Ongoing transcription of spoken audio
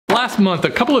last month, a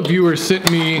couple of viewers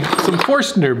sent me some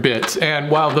Forstner bits,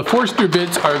 and while the Forstner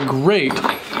bits are great,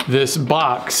 this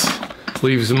box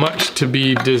leaves much to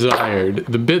be desired.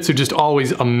 The bits are just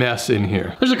always a mess in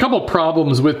here. There's a couple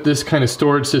problems with this kind of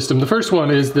storage system. The first one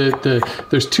is that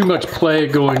there's too much play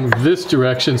going this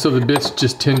direction, so the bits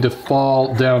just tend to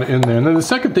fall down in there. And then the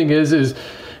second thing is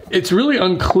it's really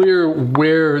unclear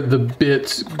where the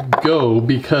bits go,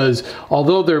 because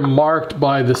although they're marked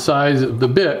by the size of the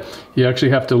bit, you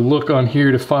actually have to look on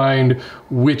here to find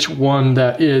which one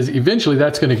that is. Eventually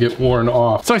that's gonna get worn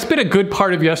off. So I spent a good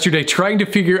part of yesterday trying to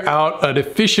figure out an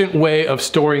efficient way of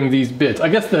storing these bits. I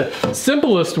guess the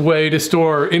simplest way to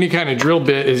store any kind of drill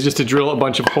bit is just to drill a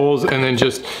bunch of holes and then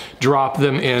just drop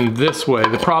them in this way.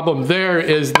 The problem there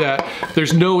is that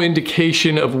there's no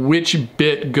indication of which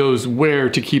bit goes where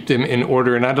to keep them in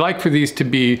order, and I'd like for these to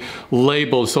be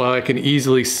labeled so I can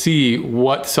easily see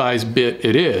what size bit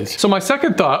it is. So my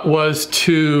second thought was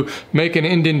to make an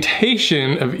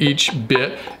indentation of each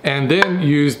bit and then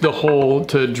use the hole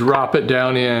to drop it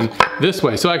down in this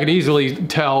way so I can easily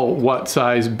tell what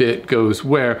size bit goes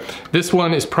where. This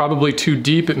one is probably too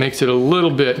deep. It makes it a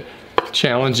little bit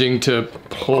challenging to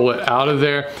pull it out of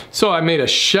there. So I made a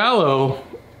shallow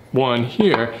one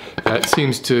here that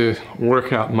seems to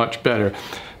work out much better.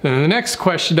 Then the next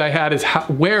question I had is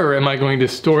where am I going to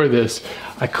store this?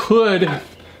 I could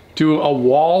do a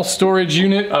wall storage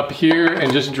unit up here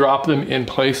and just drop them in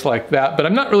place like that, but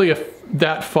I'm not really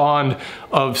that fond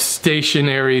of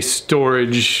stationary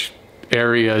storage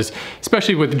areas,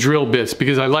 especially with drill bits,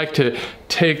 because I like to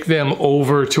take them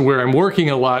over to where I'm working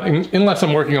a lot, unless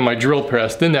I'm working on my drill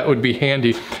press, then that would be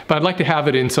handy, but I'd like to have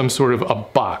it in some sort of a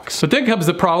box. But then comes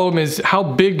the problem is how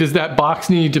big does that box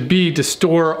need to be to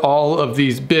store all of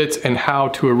these bits and how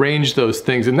to arrange those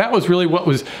things, and that was really what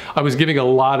I was giving a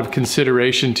lot of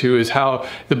consideration to, is how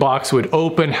the box would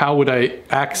open, how would I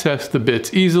access the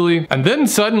bits easily, and then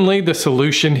suddenly the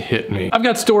solution hit me. I've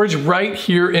got storage right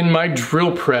here in my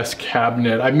drill press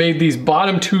cabinet. I made these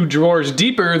bottom two drawers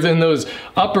deeper than those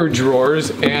upper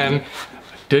drawers, and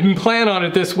didn't plan on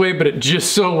it this way, but it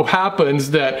just so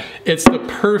happens that it's the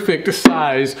perfect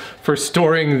size for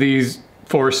storing these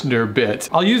Forstner bits.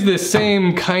 I'll use this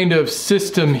same kind of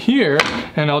system here,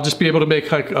 and I'll just be able to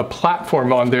make like a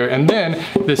platform on there, and then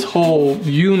this whole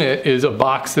unit is a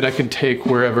box that I can take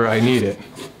wherever I need it.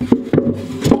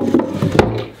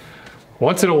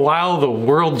 Once in a while, the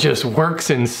world just works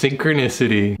in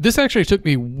synchronicity. This actually took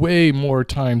me way more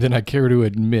time than I care to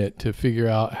admit to figure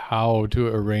out how to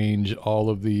arrange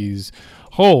all of these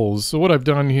holes. So what I've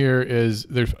done here is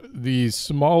there's these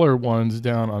smaller ones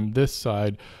down on this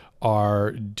side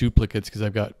are duplicates because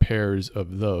I've got pairs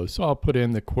of those. So I'll put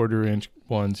in the 1/4 inch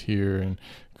ones here and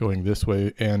going this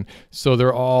way. And so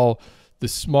they're all, the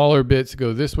smaller bits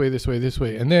go this way, this way, this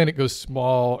way, and then it goes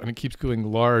small and it keeps going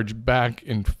large back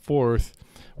and forth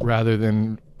rather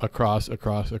than across,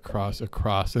 across, across,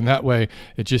 across. And that way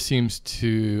it just seems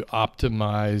to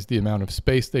optimize the amount of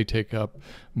space they take up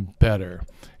better.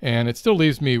 And it still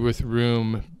leaves me with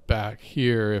room back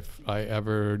here if I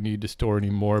ever need to store any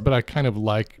more, but I kind of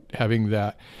like having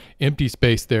that empty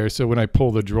space there, so when I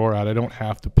pull the drawer out, I don't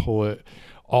have to pull it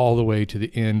all the way to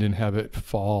the end and have it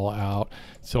fall out.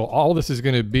 So all this is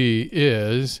going to be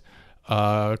is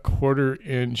a 1/4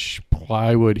 inch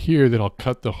plywood here that I'll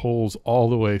cut the holes all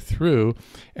the way through,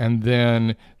 and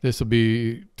then this will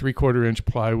be 3/4 inch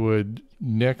plywood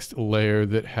next layer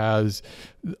that has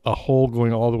a hole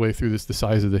going all the way through this, the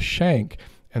size of the shank.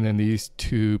 And then these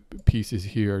two pieces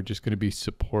here are just going to be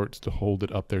supports to hold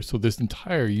it up there. So this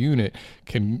entire unit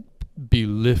can be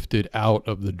lifted out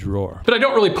of the drawer. But I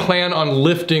don't really plan on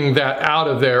lifting that out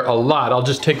of there a lot. I'll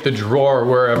just take the drawer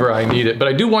wherever I need it. But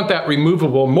I do want that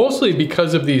removable, mostly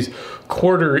because of these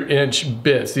 1/4 inch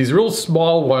bits, these real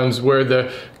small ones where the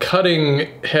cutting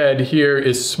head here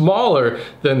is smaller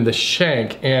than the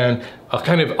shank. And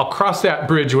I'll cross that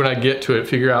bridge when I get to it,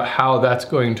 figure out how that's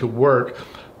going to work.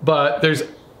 But there's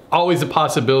always a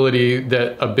possibility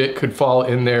that a bit could fall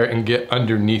in there and get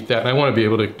underneath that, and I want to be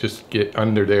able to just get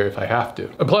under there if I have to.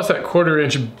 And plus that 1/4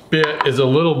 inch bit is a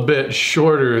little bit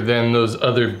shorter than those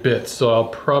other bits, so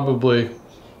I'll probably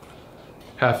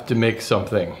have to make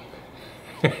something.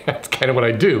 That's kind of what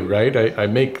I do, right? I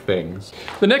make things.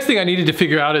 The next thing I needed to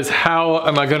figure out is how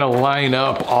am I gonna line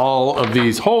up all of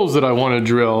these holes that I wanna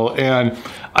drill, and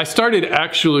I started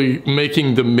actually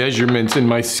making the measurements in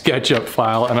my SketchUp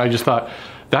file, and I just thought,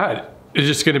 that is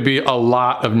just gonna be a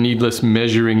lot of needless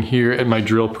measuring here at my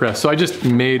drill press. So I just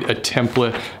made a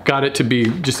template, got it to be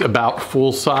just about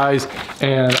full size,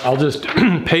 and I'll just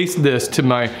paste this to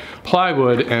my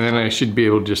plywood, and then I should be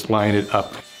able to just line it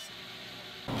up.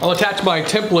 I'll attach my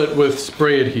template with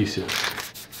spray adhesive.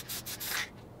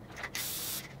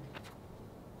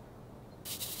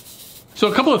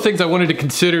 So a couple of things I wanted to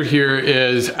consider here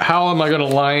is how am I going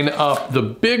to line up the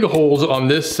big holes on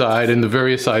this side and the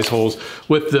various size holes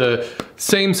with the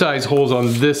same size holes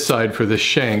on this side for the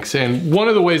shanks. And one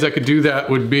of the ways I could do that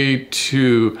would be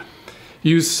to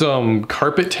use some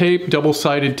carpet tape,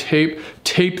 double-sided tape,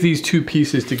 tape these two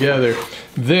pieces together,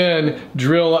 then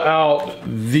drill out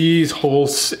these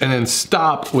holes and then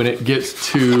stop when it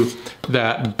gets to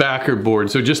that backer board.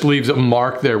 So it just leaves a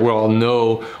mark there where I'll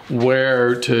know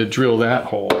where to drill that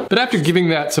hole. But after giving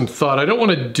that some thought, I don't want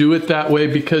to do it that way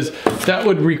because that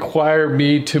would require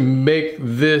me to make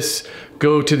this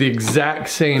go to the exact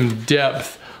same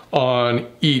depth on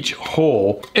each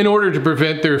hole in order to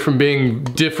prevent there from being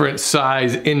different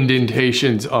size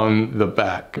indentations on the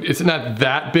back. It's not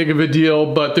that big of a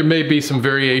deal, but there may be some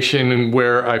variation in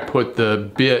where I put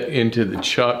the bit into the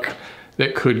chuck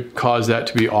that could cause that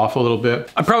to be off a little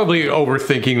bit. I'm probably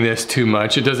overthinking this too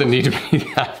much. It doesn't need to be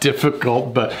that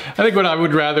difficult, but I think what I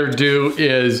would rather do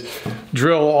is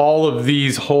drill all of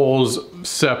these holes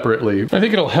separately. I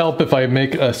think it'll help if I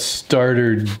make a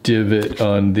starter divot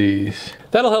on these.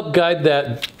 That'll help guide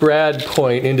that brad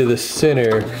point into the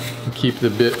center and keep the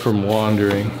bit from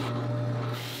wandering.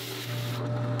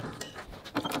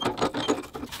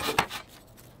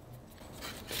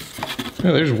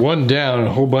 Well, there's one down and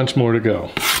a whole bunch more to go.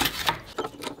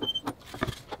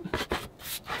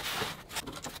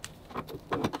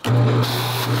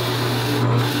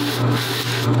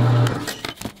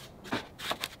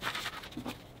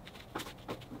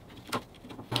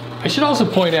 I should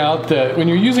also point out that when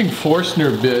you're using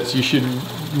Forstner bits, you should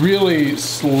really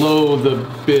slow the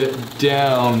bit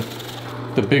down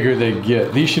the bigger they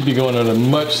get. These should be going at a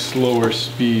much slower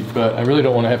speed, but I really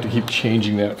don't want to have to keep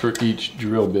changing that for each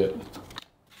drill bit.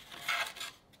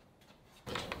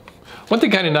 One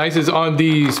thing kind of nice is on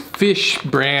these Fish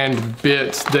brand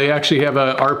bits, they actually have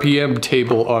a RPM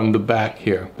table on the back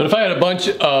here. But if I had a bunch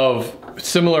of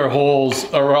similar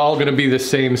holes are all going to be the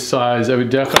same size, I would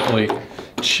definitely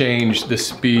change the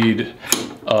speed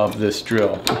of this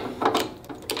drill.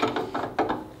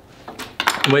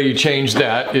 The way you change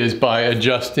that is by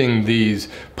adjusting these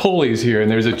pulleys here, and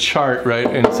there's a chart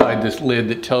right inside this lid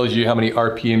that tells you how many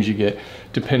RPMs you get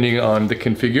depending on the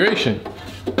configuration.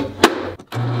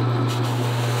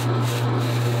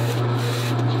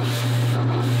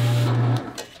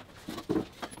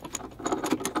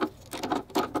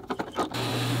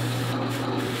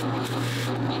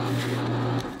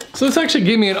 So this actually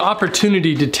gave me an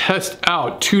opportunity to test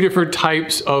out two different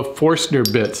types of Forstner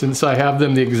bits since I have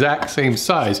them the exact same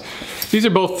size. These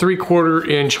are both 3/4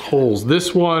 inch holes.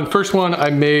 This one, first one I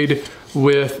made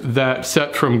with that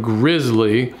set from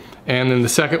Grizzly, and then the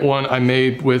second one I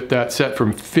made with that set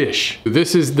from Fish.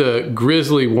 This is the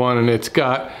Grizzly one, and it's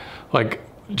got like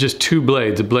just two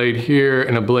blades, a blade here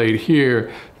and a blade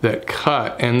here that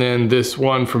cut. And then this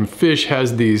one from Fish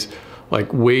has these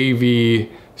like wavy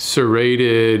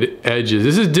serrated edges.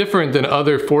 This is different than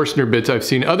other Forstner bits I've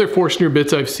seen. Other Forstner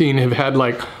bits I've seen have had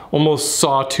like almost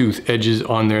sawtooth edges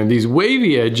on there, and these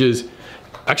wavy edges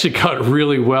actually cut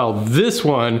really well. This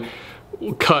one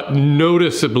cut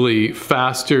noticeably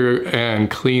faster and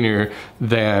cleaner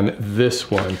than this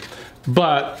one.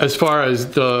 But as far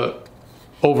as the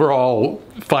overall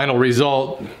final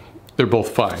result, they're both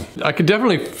fine. I could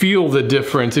definitely feel the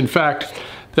difference. In fact,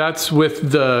 that's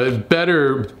with the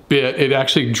better bit. It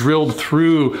actually drilled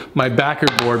through my backer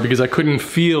board because I couldn't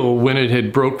feel when it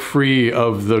had broke free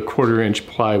of the 1/4 inch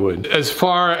plywood. As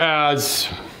far as,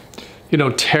 you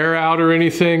know, tear out or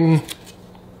anything,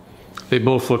 they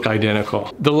both look identical.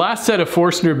 The last set of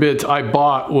Forstner bits I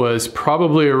bought was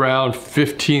probably around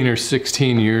 15 or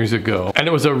 16 years ago. And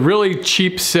it was a really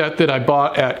cheap set that I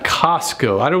bought at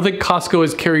Costco. I don't think Costco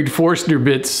has carried Forstner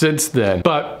bits since then,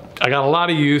 but I got a lot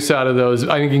of use out of those.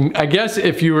 I mean, I guess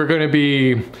if you were going to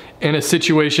be in a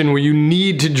situation where you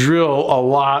need to drill a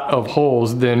lot of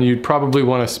holes, then you'd probably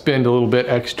want to spend a little bit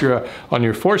extra on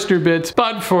your Forstner bits.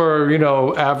 But for, you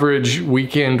know, average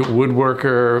weekend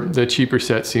woodworker, the cheaper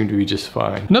sets seem to be just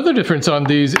fine. Another difference on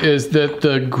these is that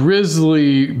the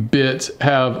Grizzly bits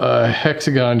have a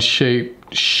hexagon shaped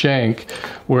shank,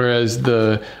 whereas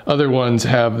the other ones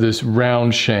have this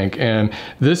round shank. And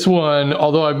this one,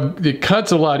 although it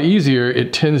cuts a lot easier,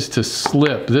 it tends to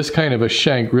slip. This kind of a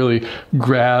shank really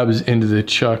grabs into the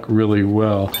chuck really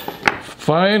well.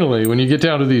 Finally, when you get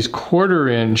down to these 1/4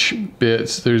 inch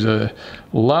bits, there's a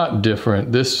lot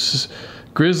different. This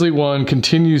Grizzly one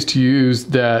continues to use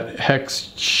that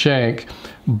hex shank,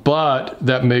 but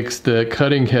that makes the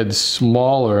cutting head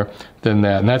smaller than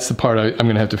that. And that's the part I'm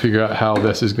gonna have to figure out how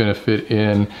this is gonna fit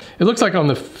in. It looks like on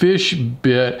the fish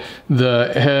bit,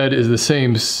 the head is the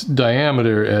same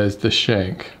diameter as the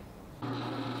shank.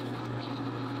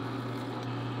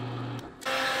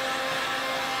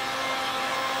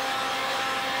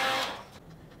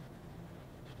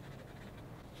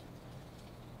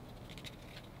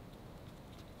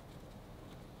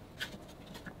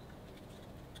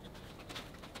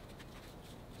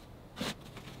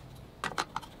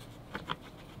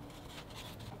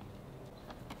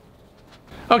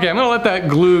 Okay, I'm gonna let that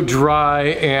glue dry,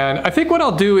 and I think what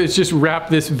I'll do is just wrap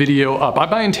this video up.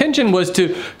 My intention was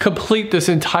to complete this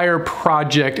entire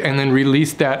project and then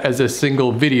release that as a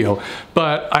single video,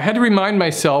 but I had to remind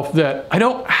myself that I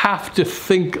don't have to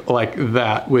think like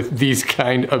that with these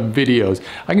kind of videos.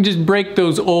 I can just break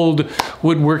those old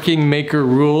woodworking maker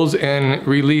rules and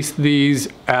release these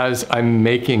as I'm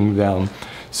making them.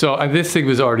 So this thing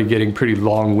was already getting pretty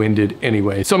long-winded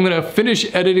anyway. So I'm gonna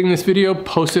finish editing this video,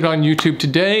 post it on YouTube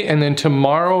today, and then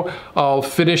tomorrow I'll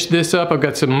finish this up. I've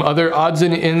got some other odds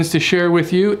and ends to share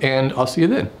with you, and I'll see you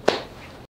then.